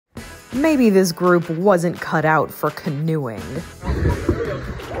Maybe this group wasn't cut out for canoeing.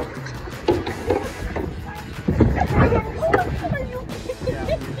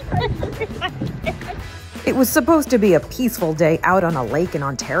 It was supposed to be a peaceful day out on a lake in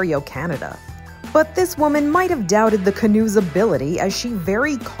Ontario, Canada. But this woman might have doubted the canoe's ability as she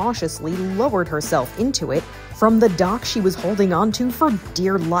very cautiously lowered herself into it from the dock she was holding onto for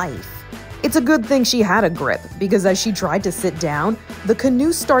dear life. It's a good thing she had a grip, because as she tried to sit down, the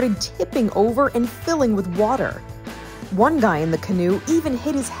canoe started tipping over and filling with water. One guy in the canoe even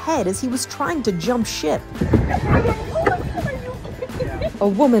hit his head as he was trying to jump ship. A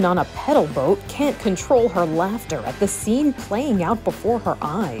woman on a pedal boat can't control her laughter at the scene playing out before her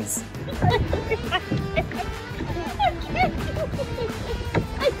eyes.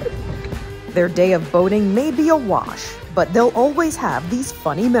 Their day of boating may be a wash, but they'll always have these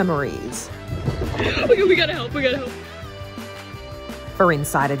funny memories. Okay, we gotta help. For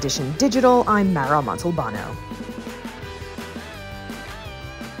Inside Edition Digital, I'm Mara Montalbano.